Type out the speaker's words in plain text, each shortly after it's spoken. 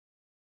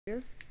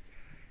here.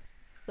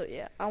 So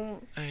yeah, I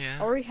won't. Oh yeah.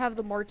 I already have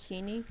the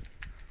martini.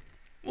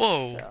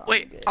 Whoa, So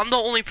wait, I'm the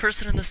only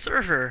person in the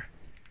server.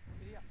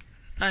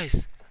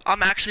 Nice.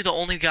 I'm actually the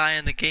only guy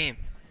in the game.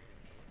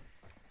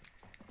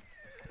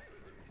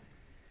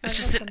 It's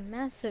just an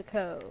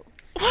Mexico.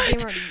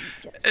 what?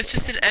 It's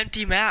just an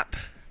empty map.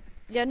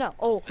 Yeah, no.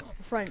 Oh,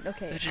 friend.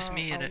 Okay. It's just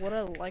me in it. What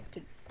I'd like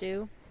to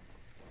do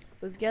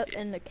was get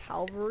in the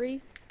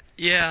cavalry.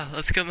 Yeah,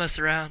 let's go mess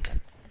around.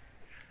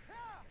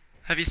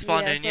 Have you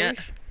spawned in yet?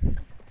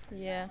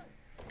 Yeah.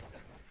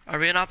 Are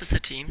we on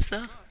opposite teams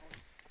though?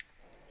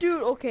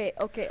 Dude, okay.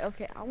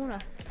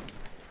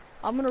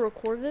 I'm gonna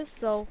record this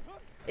so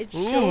it's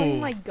showing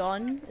my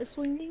gun is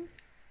swinging.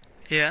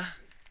 Yeah.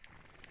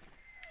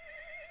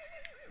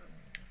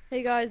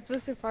 Hey guys,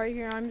 Ballistic Fire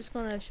here, and I'm just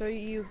gonna show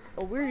you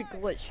a weird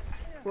glitch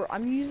where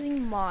I'm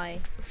using my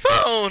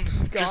phone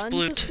gun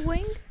to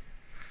swing,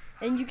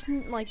 and you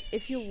can, like,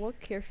 if you look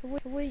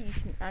carefully, you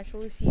can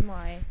actually see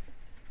my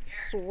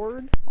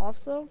sword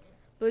also,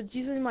 but it's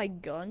using my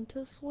gun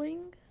to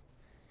swing,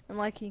 and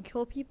like, can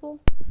kill people.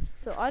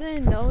 So I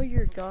didn't know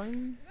your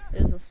gun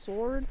is a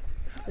sword.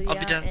 So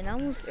yeah, and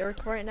I'm with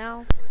Eric right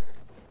now,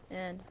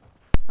 and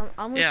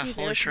I'm gonna see if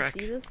Eric can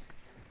see this,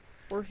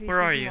 or if he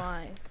sees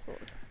my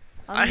sword.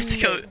 I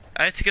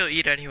have to go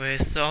eat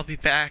anyways, so I'll be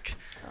back.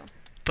 Oh.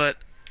 But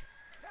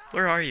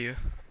where are you?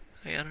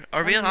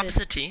 Are we on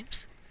opposite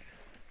teams?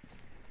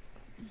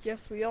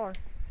 Yes, we are.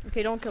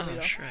 Okay, don't kill me though.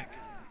 Shrek.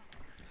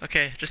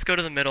 Okay, just go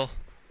to the middle.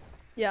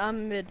 Yeah,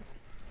 I'm mid.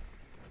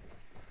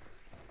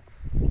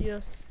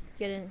 Just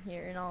get in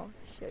here and I'll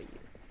show you.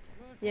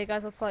 Yeah,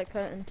 guys, I'll probably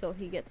cut it until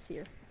he gets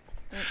here.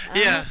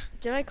 Yeah.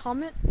 Did I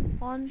comment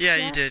on? Yeah,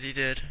 that? You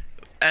did.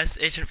 As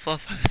Agent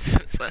Fluff,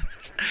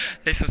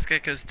 This was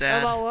Gecko's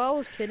dad. Oh, well, I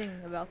was kidding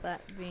about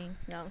that being.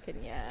 No, I'm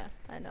kidding. Yeah,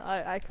 I know.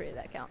 I created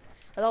that account.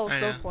 I thought it was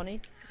so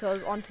funny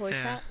because on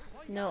Toycat,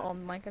 you know,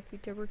 on Minecraft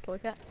YouTuber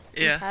Toycat,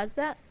 he has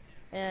that.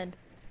 And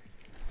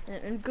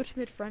go to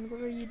mid, friend.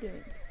 What are you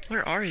doing?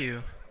 Where are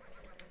you?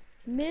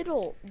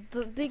 Middle.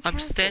 The big. I'm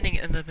standing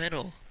in the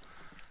middle.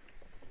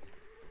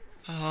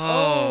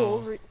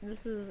 Oh,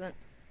 this isn't.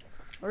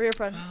 Over here,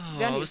 friend.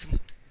 Oh,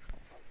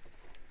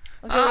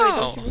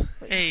 Okay,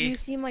 wait, hey. Do you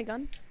see my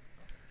gun?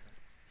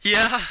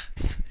 Yeah.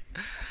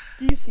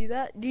 Do you see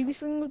that? Do you be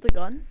swinging with the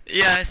gun?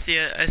 Yeah, I see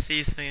it. I see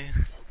you swinging.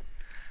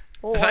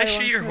 Oh, if I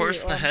shoot your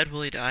horse in the head,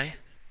 will he die?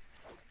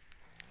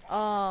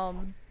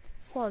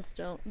 Plus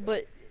don't.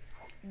 But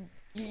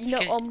you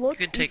know, look,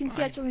 you can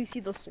actually see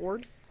the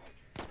sword.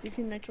 You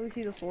can actually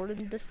see the sword in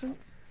the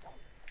distance.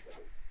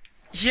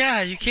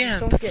 Yeah, you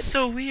can. That's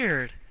so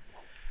weird.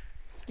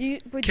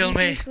 Kill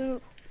me.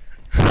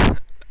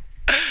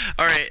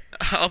 Alright,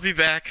 I'll be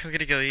back. I'm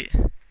gonna go eat.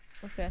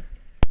 Okay.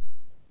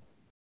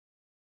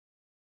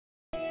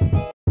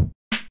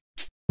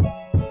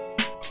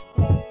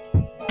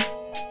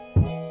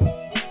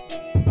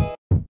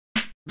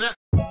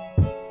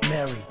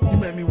 Mary, you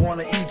make me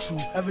wanna eat you.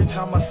 Every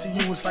time I see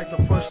you, it's like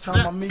the first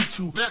time I meet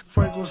you.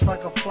 Fragrance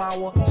like a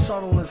flower,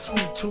 subtle and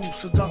sweet too.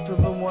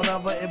 Seductive and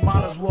whatever, it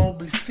might as well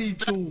be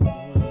see-through.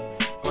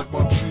 Like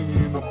my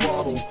genie in a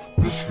bottle.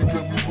 Bitch can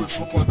get me rich,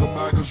 look like a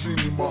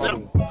magazine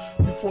model.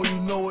 Before you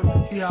know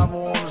it, he have her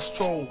on a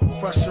stroll.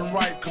 Fresh and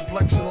ripe,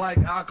 complexion like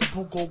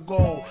Acapulco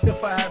gold.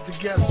 If I had to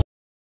guess,